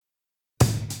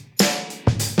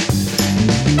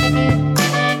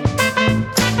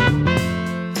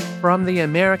From the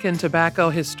American Tobacco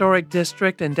Historic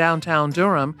District in downtown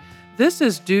Durham, this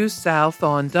is Due South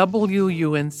on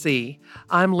WUNC.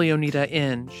 I'm Leoneda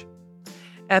Inge.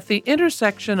 At the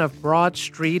intersection of Broad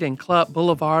Street and Club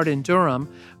Boulevard in Durham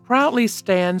proudly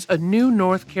stands a new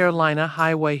North Carolina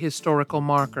highway historical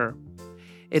marker.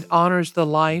 It honors the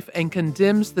life and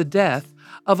condemns the death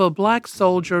of a black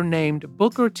soldier named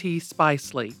Booker T.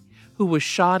 Spicely, who was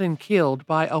shot and killed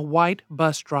by a white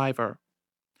bus driver.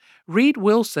 Reed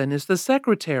Wilson is the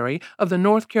secretary of the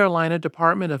North Carolina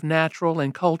Department of Natural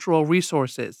and Cultural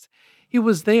Resources. He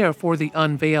was there for the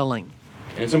unveiling.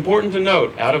 And it's important to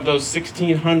note, out of those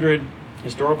 1,600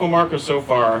 historical markers so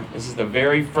far, this is the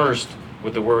very first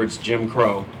with the words Jim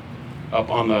Crow up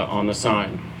on the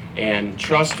sign. And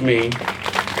trust me,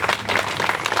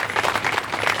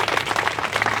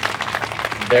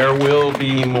 there will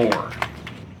be more.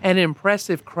 An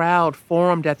impressive crowd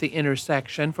formed at the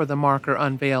intersection for the marker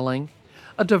unveiling.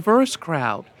 A diverse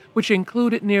crowd, which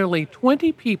included nearly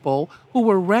 20 people who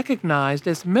were recognized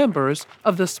as members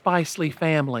of the Spicely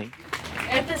family.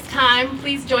 At this time,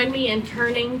 please join me in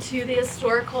turning to the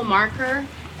historical marker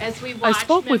as we watch. I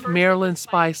spoke with Marilyn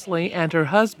Spicely and her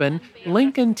husband,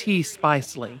 Lincoln T.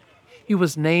 Spicely. He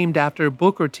was named after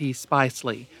Booker T.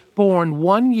 Spicely, born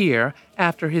 1 year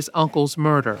after his uncle's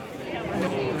murder.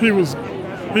 He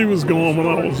was gone when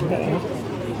I was born,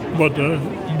 but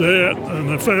Dad and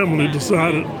the family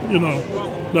decided,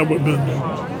 that would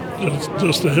have been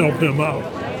just to help him out,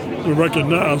 to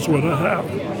recognize what had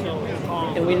happened.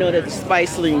 And we know that the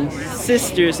Spicely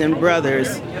sisters and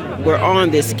brothers were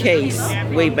on this case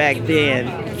way back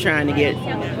then, trying to get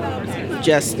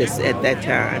justice at that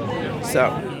time.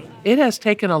 So it has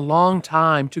taken a long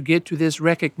time to get to this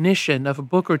recognition of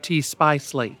Booker T.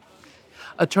 Spicely.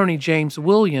 Attorney James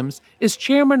Williams is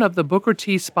chairman of the Booker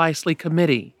T. Spicely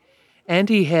Committee, and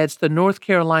he heads the North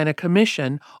Carolina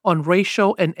Commission on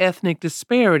Racial and Ethnic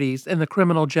Disparities in the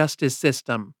Criminal Justice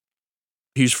System.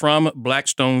 He's from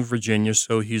Blackstone, Virginia,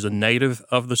 so he's a native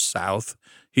of the South.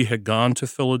 He had gone to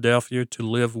Philadelphia to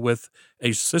live with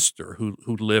a sister who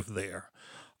lived there.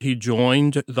 He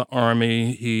joined the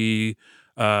Army. He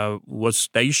was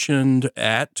stationed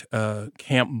at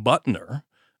Camp Butner,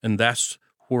 and that's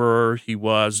where he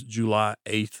was July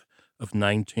 8th of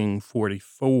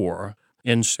 1944.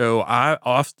 And so I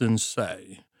often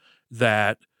say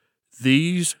that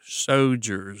these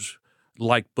soldiers,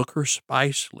 like Booker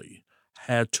Spicely,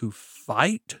 had to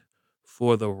fight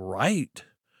for the right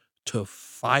to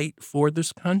fight for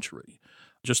this country.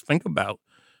 Just think about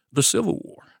the Civil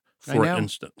War, for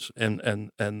instance, and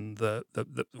the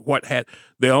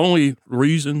only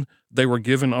reason they were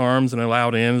given arms and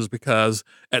allowed in is because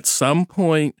at some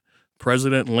point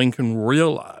President Lincoln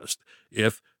realized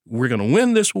if we're going to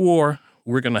win this war,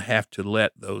 we're going to have to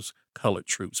let those colored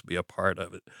troops be a part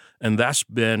of it. And that's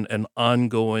been an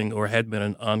ongoing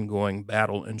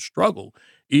battle and struggle,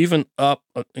 even up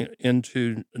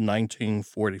into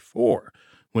 1944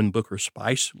 when Booker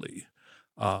Spicely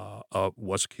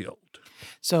was killed.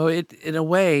 So in a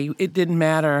way, it didn't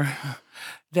matter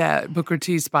that Booker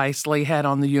T. Spicely had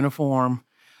on the uniform.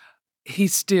 He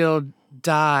still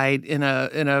died in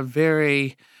a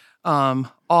very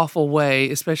awful way,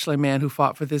 especially a man who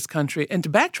fought for this country. And to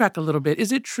backtrack a little bit,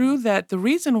 is it true that the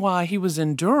reason why he was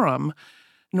in Durham,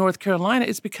 North Carolina,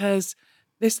 is because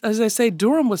as I say,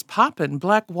 Durham was popping.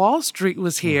 Black Wall Street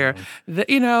was here.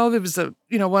 Mm-hmm. There was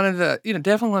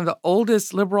definitely one of the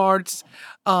oldest liberal arts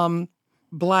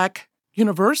black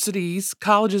universities,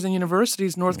 colleges and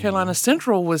universities. North Carolina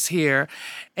Central was here,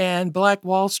 and Black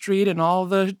Wall Street and all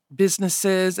the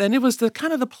businesses, and it was the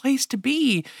kind of the place to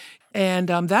be. And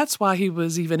that's why he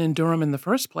was even in Durham in the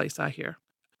first place, I hear.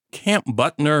 Camp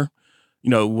Butner,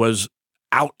 was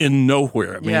out in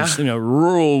nowhere. I mean, it's,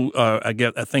 rural, I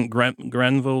think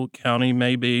Granville County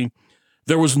maybe.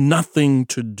 There was nothing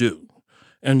to do.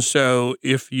 And so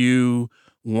if you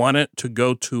wanted to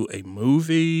go to a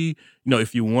movie,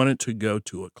 if you wanted to go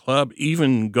to a club,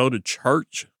 even go to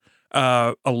church,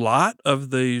 a lot of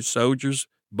the soldiers,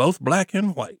 both black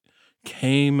and white,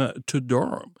 came to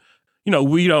Durham.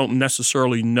 We don't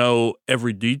necessarily know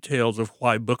every details of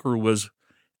why Booker was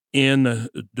in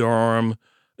Durham,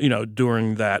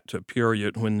 during that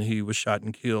period when he was shot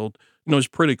and killed. It's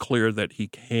pretty clear that he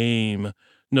came,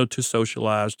 to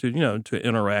socialize, to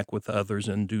interact with others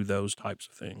and do those types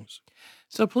of things.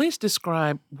 So please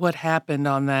describe what happened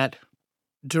on that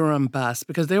Durham bus,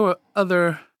 because there were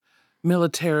other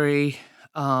military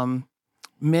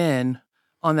men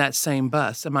on that same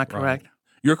bus. Am I correct? Right.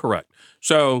 You're correct.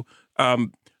 So,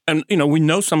 and And we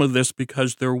know some of this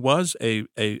because there was a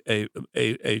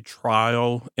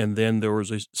trial, and then there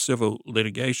was a civil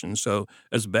litigation. So,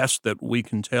 as best that we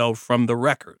can tell from the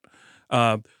record,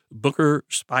 Booker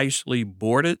Spicely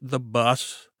boarded the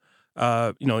bus,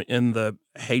 in the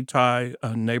Hayti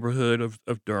neighborhood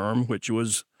of Durham, which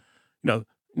was,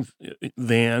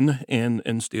 then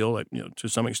and still, to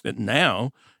some extent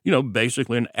now,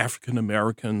 basically an African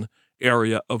American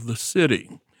area of the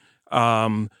city.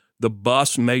 The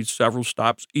bus made several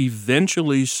stops,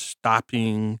 eventually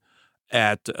stopping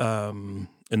at in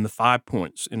the Five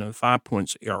Points, Five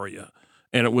Points area.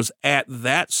 And it was at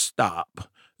that stop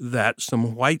that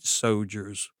some white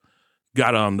soldiers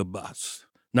got on the bus.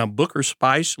 Now, Booker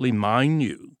Spicely, mind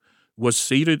you, was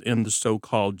seated in the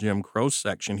so-called Jim Crow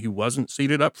section. He wasn't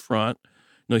seated up front.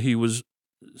 He was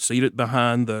seated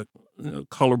behind the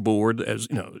color board, as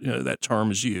that term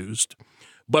is used.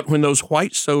 But when those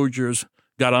white soldiers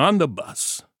got on the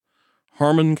bus,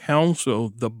 Harmon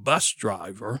Council, the bus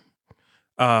driver,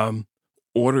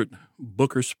 ordered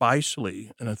Booker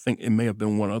Spicely, and I think it may have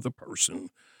been one other person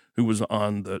who was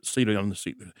on the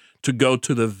seat, to go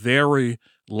to the very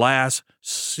last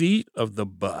seat of the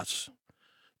bus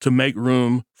to make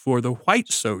room for the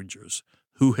white soldiers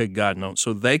who had gotten on,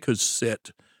 so they could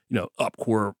sit, up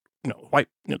where,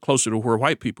 closer to where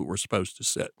white people were supposed to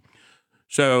sit.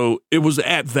 So it was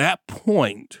at that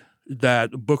point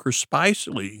that Booker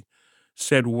Spicely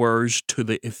said words to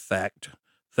the effect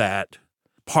that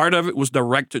part of it was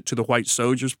directed to the white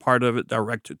soldiers, part of it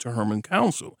directed to Harmon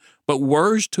Council, but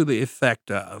words to the effect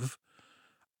of,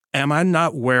 am I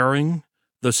not wearing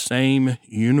the same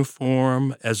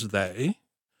uniform as they?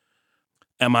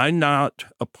 Am I not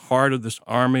a part of this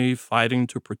army fighting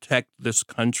to protect this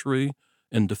country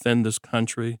and defend this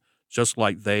country just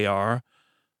like they are?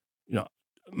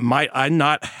 Might I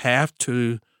not have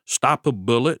to stop a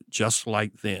bullet just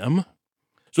like them?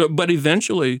 But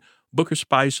eventually, Booker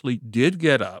Spicely did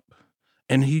get up,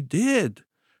 and he did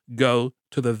go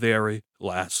to the very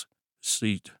last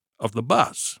seat of the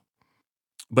bus.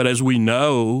 But as we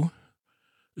know,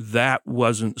 that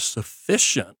wasn't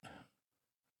sufficient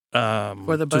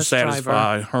For the to bus satisfy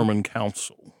driver. Harmon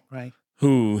Council, Right.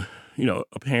 who,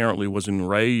 apparently was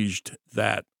enraged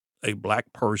that a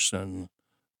black person,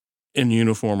 in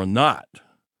uniform or not,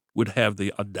 would have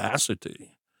the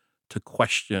audacity to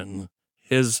question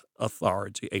his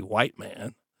authority, a white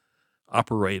man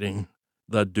operating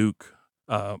the Duke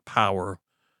Power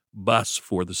bus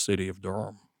for the city of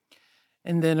Durham.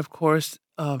 And then, of course,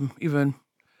 even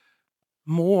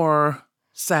more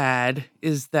sad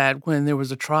is that when there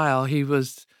was a trial, he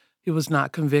was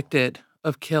not convicted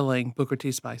of killing Booker T.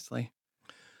 Spicely.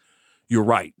 You're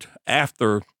right.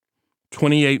 After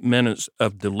 28 minutes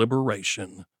of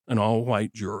deliberation, an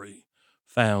all-white jury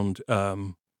found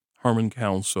Harmon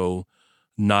Council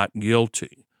not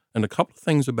guilty. And a couple of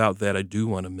things about that I do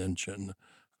want to mention.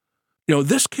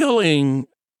 This killing,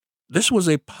 this was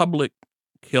a public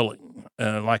killing,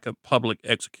 like a public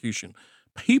execution.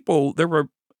 There were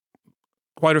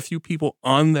quite a few people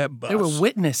on that bus. There were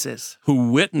witnesses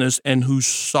who witnessed and who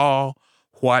saw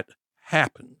what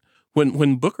happened.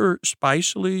 When Booker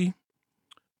Spicely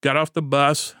got off the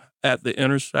bus at the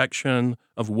intersection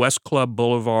of West Club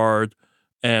Boulevard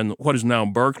and what is now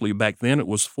Berkeley, back then it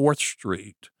was 4th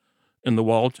Street in the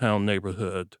Walltown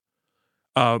neighborhood,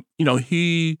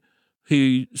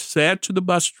 he said to the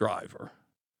bus driver,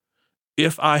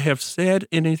 "If I have said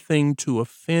anything to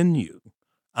offend you,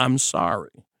 I'm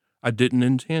sorry. I didn't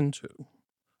intend to."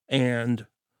 And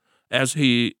as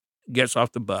he gets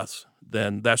off the bus,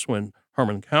 then that's when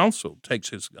Harmon Council takes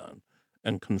his gun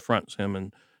and confronts him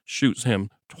and shoots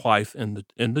him twice in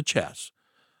the chest,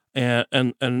 and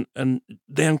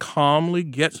then calmly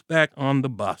gets back on the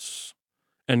bus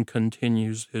and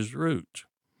continues his route.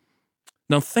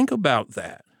 Now think about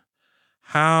that.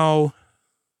 How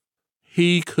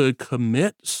he could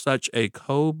commit such a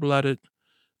cold-blooded,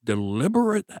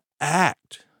 deliberate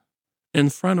act in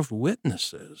front of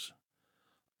witnesses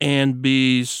and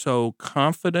be so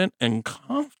confident and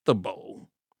comfortable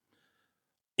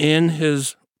in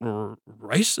his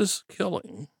racist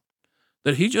killing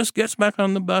that he just gets back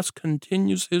on the bus,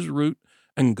 continues his route,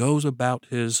 and goes about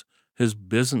his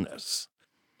business.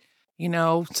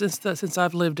 Since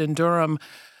I've lived in Durham,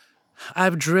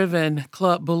 I've driven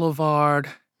Club Boulevard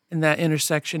in that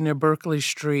intersection near Berkeley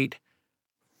Street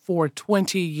for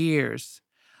 20 years.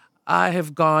 I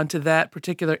have gone to that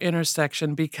particular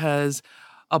intersection because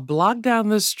a block down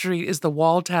the street is the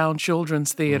Walltown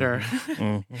Children's Theater.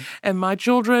 Mm-hmm. And my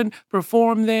children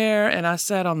performed there, and I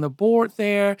sat on the board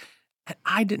there. And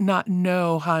I did not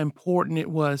know how important it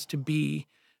was to be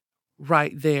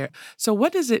right there. So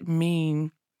what does it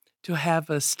mean to have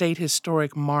a state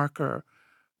historic marker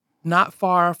not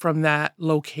far from that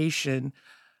location,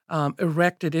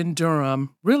 erected in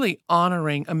Durham, really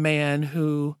honoring a man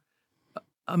who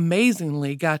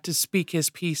amazingly got to speak his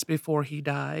piece before he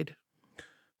died?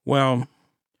 Well,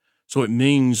 so it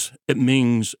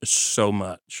means so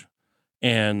much,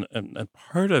 and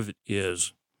part of it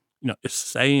is, is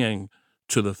saying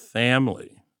to the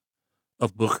family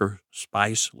of Booker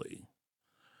Spicely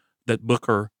that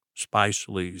Booker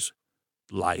Spicely's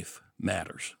life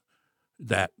matters,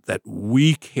 that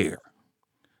we care,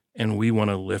 and we want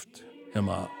to lift him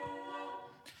up.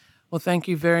 Well, thank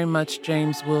you very much,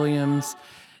 James Williams.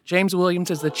 James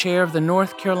Williams is the chair of the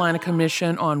North Carolina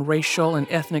Commission on Racial and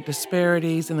Ethnic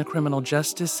Disparities in the Criminal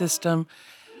Justice System.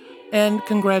 And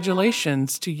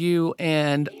congratulations to you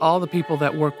and all the people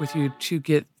that work with you to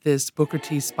get this Booker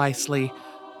T. Spicely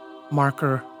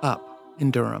marker up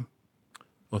in Durham.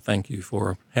 Well, thank you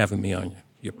for having me on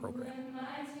your program.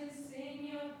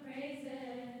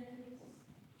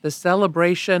 The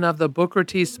celebration of the Booker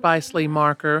T. Spicely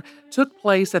marker took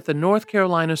place at the North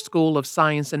Carolina School of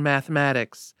Science and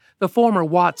Mathematics, the former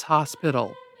Watts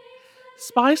Hospital.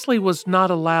 Spicely was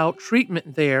not allowed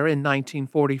treatment there in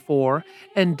 1944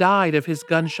 and died of his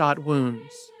gunshot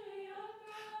wounds.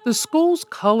 The school's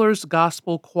Colors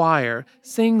Gospel Choir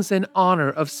sings in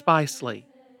honor of Spicely.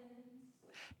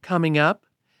 Coming up,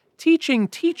 teaching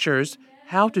teachers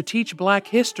how to teach Black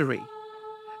history.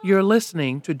 You're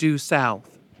listening to Due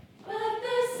South.